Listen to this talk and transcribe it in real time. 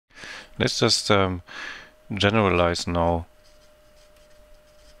Let's just generalize now.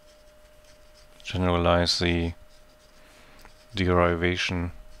 Generalize the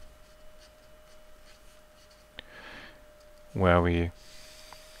derivation where we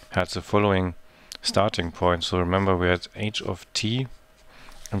had the following starting point. So remember, we had h of t,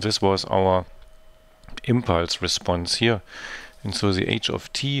 and this was our impulse response here. And so the h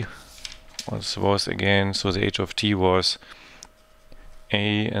of t was again, so the h of t was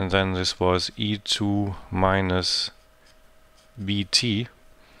a, and then this was e2 minus bt,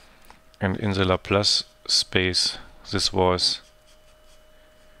 and in the Laplace space this was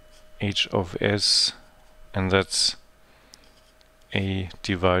h of s, and that's a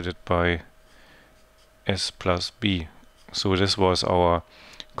divided by s plus b. So this was our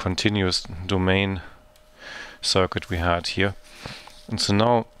continuous domain circuit we had here. And so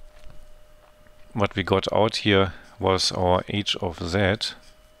now what we got out here was our h of z,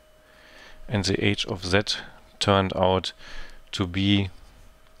 and the h of z turned out to be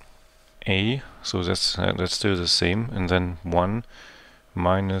a, so that's still the same, and then 1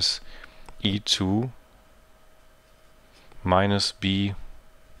 minus e2 minus b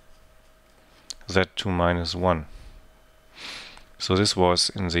z2 minus 1. So this was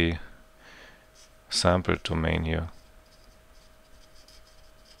in the sample domain here.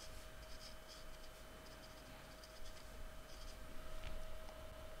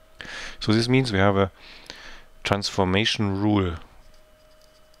 So this means we have a transformation rule.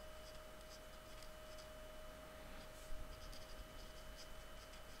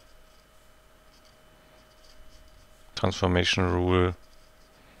 Transformation rule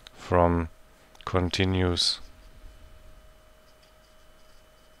from continuous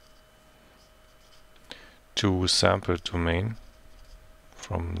to sample domain,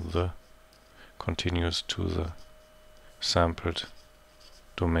 from the continuous to the sampled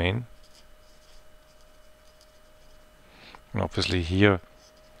domain. And obviously here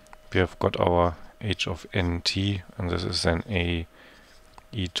we have got our h of nt, and this is then a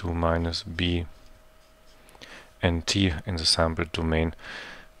e2 minus b nt in the sampled domain.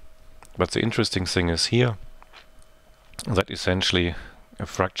 But the interesting thing is here that essentially a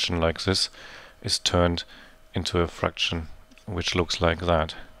fraction like this is turned into a fraction which looks like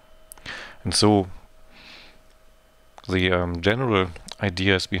that. And so the general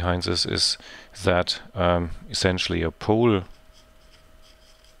ideas behind this is that essentially a pole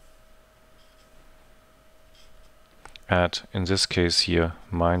at, in this case here,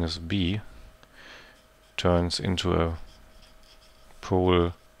 minus b turns into a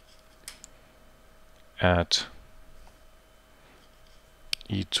pole at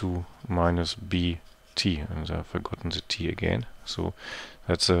e2 minus bt, and I've forgotten the t again, so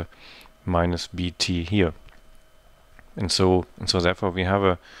that's a minus bt here. And so therefore we have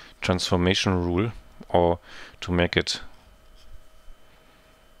a transformation rule, or to make it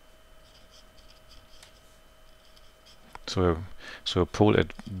so a pole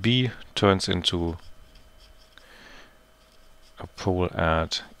at b turns into a pole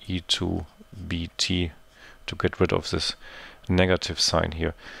at e2 bt to get rid of this negative sign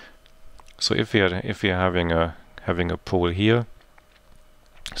here. So if we are having a pole here,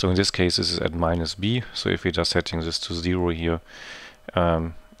 so in this case this is at minus b, so if we're just setting this to 0 here,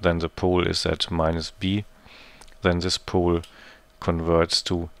 then the pole is at minus b, then this pole converts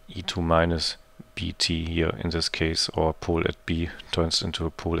to e2 minus bt here in this case, or pole at b turns into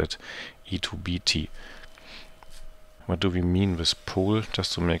a pole at e2 bt. What do we mean with pole?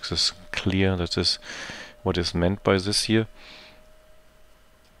 Just to make this clear, that is what is meant by this here.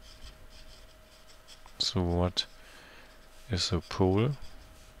 So what is a pole?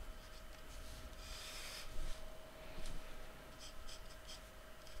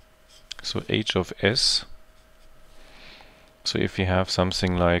 So h of s. So if we have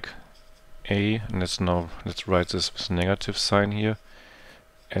something like a, and let's write this with negative sign here,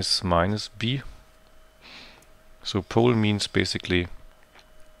 s minus b. So pole means basically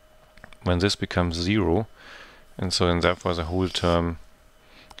when this becomes 0, and so and therefore the whole term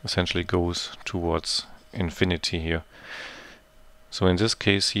essentially goes towards infinity here. So in this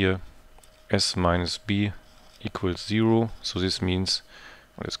case here, s minus b equals 0. So this means,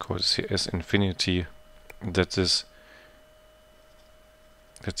 let's call this here s infinity, that this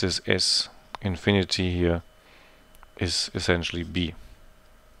s infinity here is essentially b.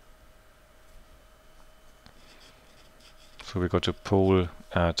 So we got a pole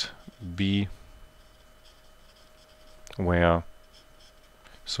at b where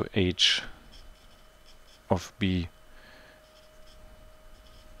so h of b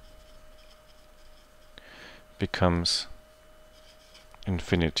becomes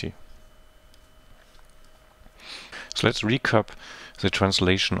infinity. So let's recap the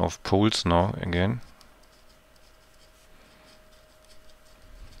translation of poles now again.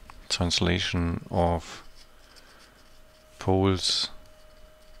 Translation of poles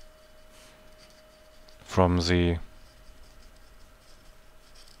from the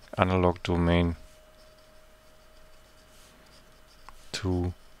analog domain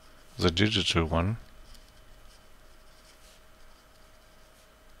to the digital one.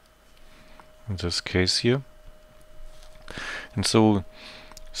 In this case here. And so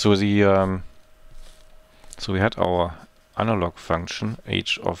we had our analog function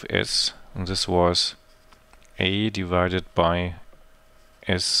h of s, and this was a divided by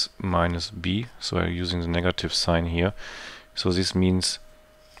s minus b. So I'm using the negative sign here. So this means,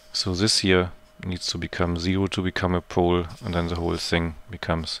 so this here needs to become 0 to become a pole, and then the whole thing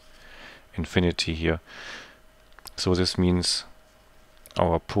becomes infinity here. So this means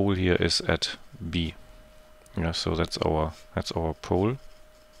our pole here is at b. Yeah, so that's our pole.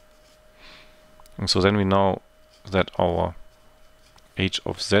 And so then we know that our h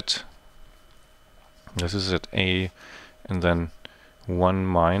of z, this is at a, and then 1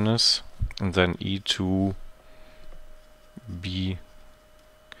 minus, and then e2 b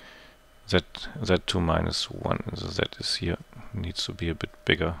z2 minus 1. So z is here, needs to be a bit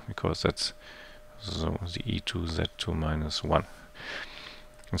bigger because that's so the e2 z2 minus 1.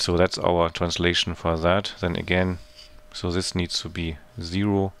 And so that's our translation for that. Then again, so this needs to be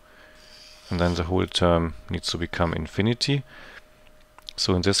 0, and then the whole term needs to become infinity.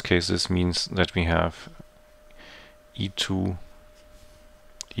 So in this case, this means that we have e2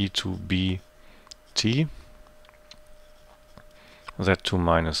 b t z2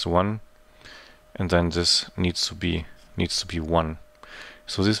 minus 1, and then this needs to be 1.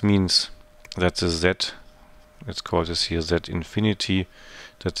 So this means that the z, let's call this here z infinity,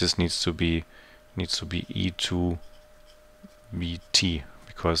 that this needs to be e2 bt,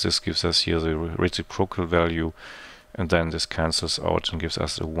 because this gives us here the reciprocal value, and then this cancels out and gives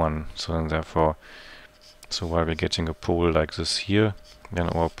us a 1. So then therefore, so while we're getting a pole like this here, then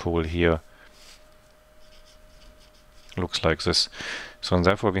our pole here looks like this. So and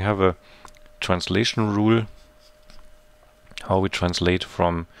therefore we have a translation rule, how we translate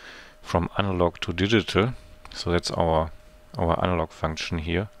from analog to digital. So that's our analog function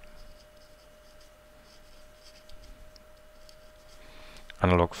here.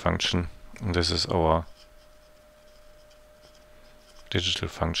 Analog function, and this is our digital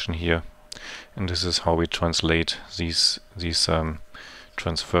function here. And this is how we translate these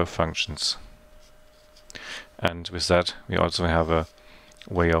transfer functions. And with that, we also have a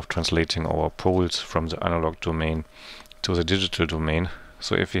way of translating our poles from the analog domain to the digital domain.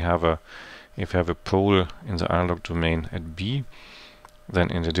 So if we have a pole in the analog domain at b,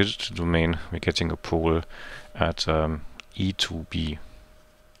 then in the digital domain we're getting a pole at e2b.